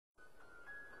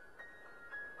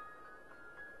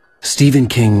Stephen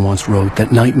King once wrote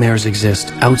that nightmares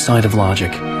exist outside of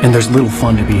logic, and there's little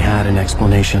fun to be had in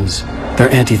explanations.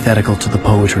 They're antithetical to the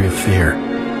poetry of fear.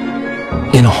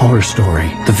 In a horror story,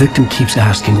 the victim keeps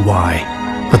asking why,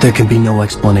 but there can be no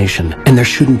explanation, and there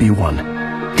shouldn't be one.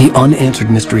 The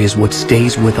unanswered mystery is what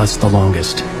stays with us the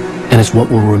longest, and it's what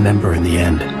we'll remember in the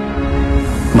end.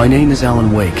 My name is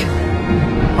Alan Wake.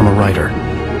 I'm a writer.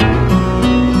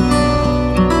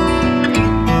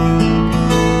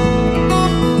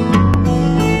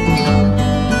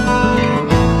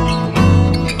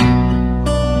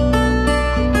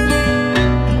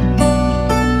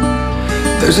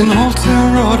 There's an altar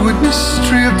wrought with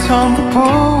mystery of Tom the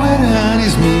poet and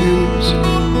his muse,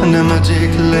 and a magic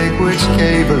lake which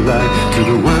gave a light to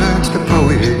the words the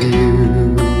poet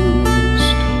used.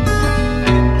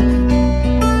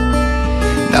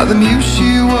 Now the muse,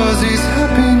 she was his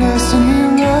happiness, and he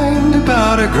rhymed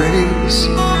about her grace,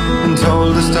 and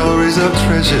told the stories of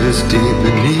treasures deep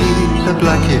beneath the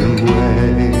blackened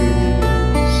waves.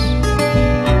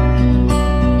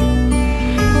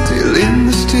 In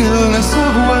the stillness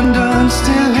of wonder and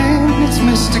still in its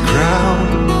mystic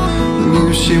crown, the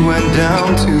muse, she went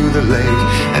down to the lake,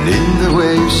 and in the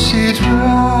waves she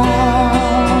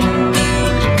drowned.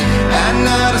 And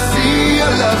now to see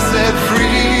your love set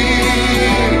free,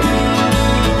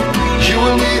 you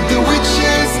will need the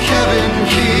witch's cabin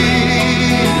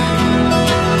key.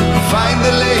 Find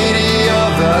the lady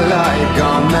of the light,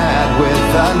 gone mad with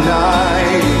the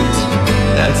night.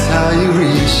 That's how you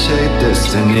reshape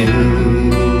destiny.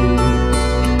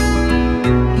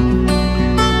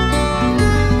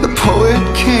 The poet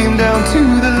came down to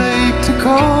the lake to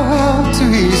call out to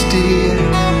his dear.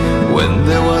 When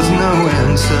there was no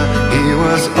answer, he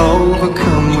was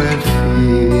overcome with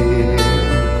fear.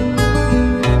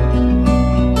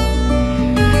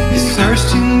 He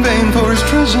searched in vain for his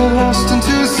treasure lost,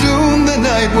 until soon the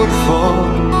night would fall,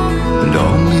 and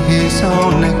only his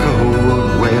own echo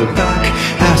would wail back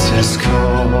as his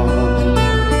call.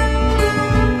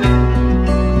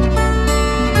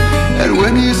 And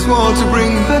when he swore to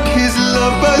bring back his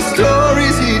love by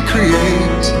stories he'd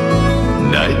create,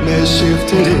 nightmares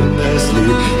shifted in their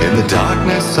sleep in the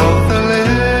darkness of the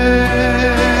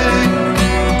lake.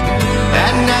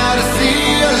 And now to see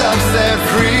your love set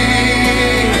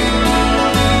free,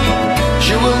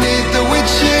 you will need the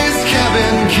witch's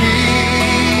cabin key.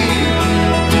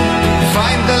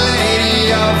 Find the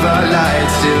lady of the light,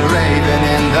 still raving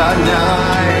in the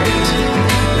night.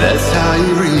 That's how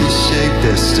you reshape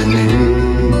destiny.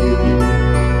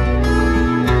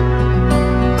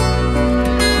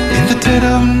 In the dead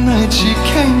of night she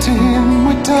came to him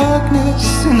with darkness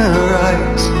in her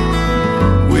eyes.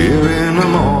 Wearing her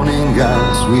mourning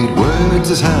gown, sweet words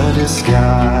as her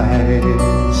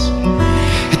disguise.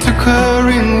 He took her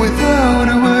in without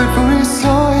a word, for he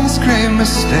saw his grave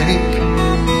mistake,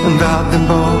 and vowed them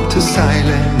both to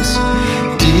silence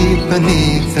deep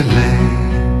beneath the lake.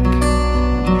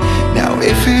 Now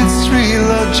if it's real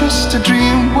or just a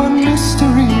dream, one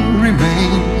mystery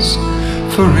remains,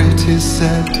 for it is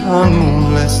said on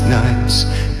moonless nights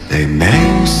they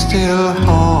may still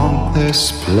haunt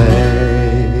this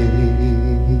place.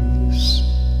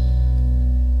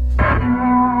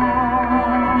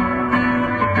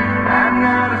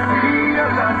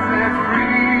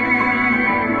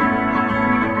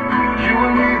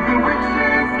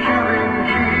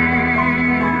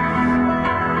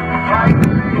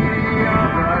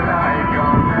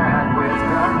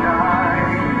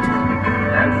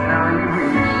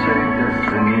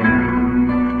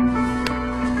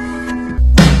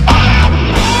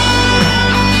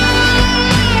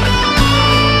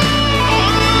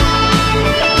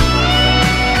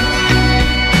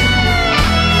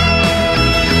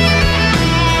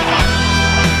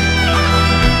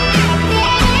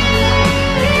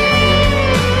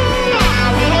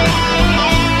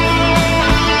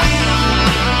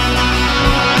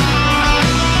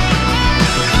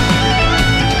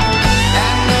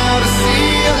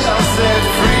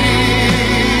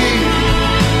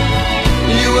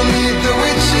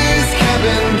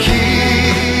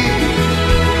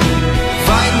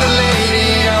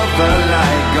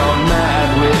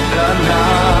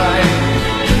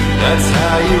 That's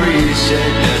how you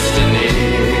reshape destiny.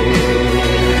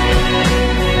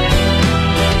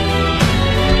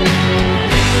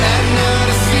 And now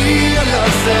to see your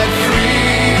love set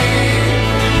free,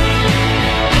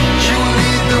 you will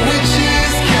need the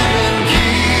witch's cabin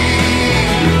key.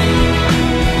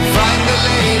 Find the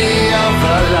lady of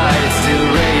the light, still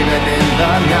raving in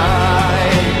the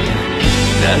night.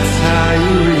 That's how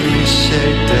you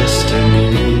reshape destiny.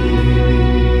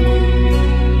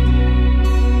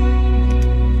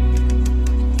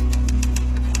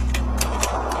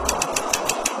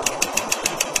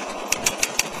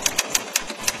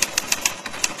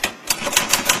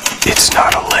 It's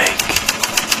not a lake.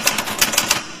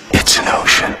 It's an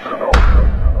ocean.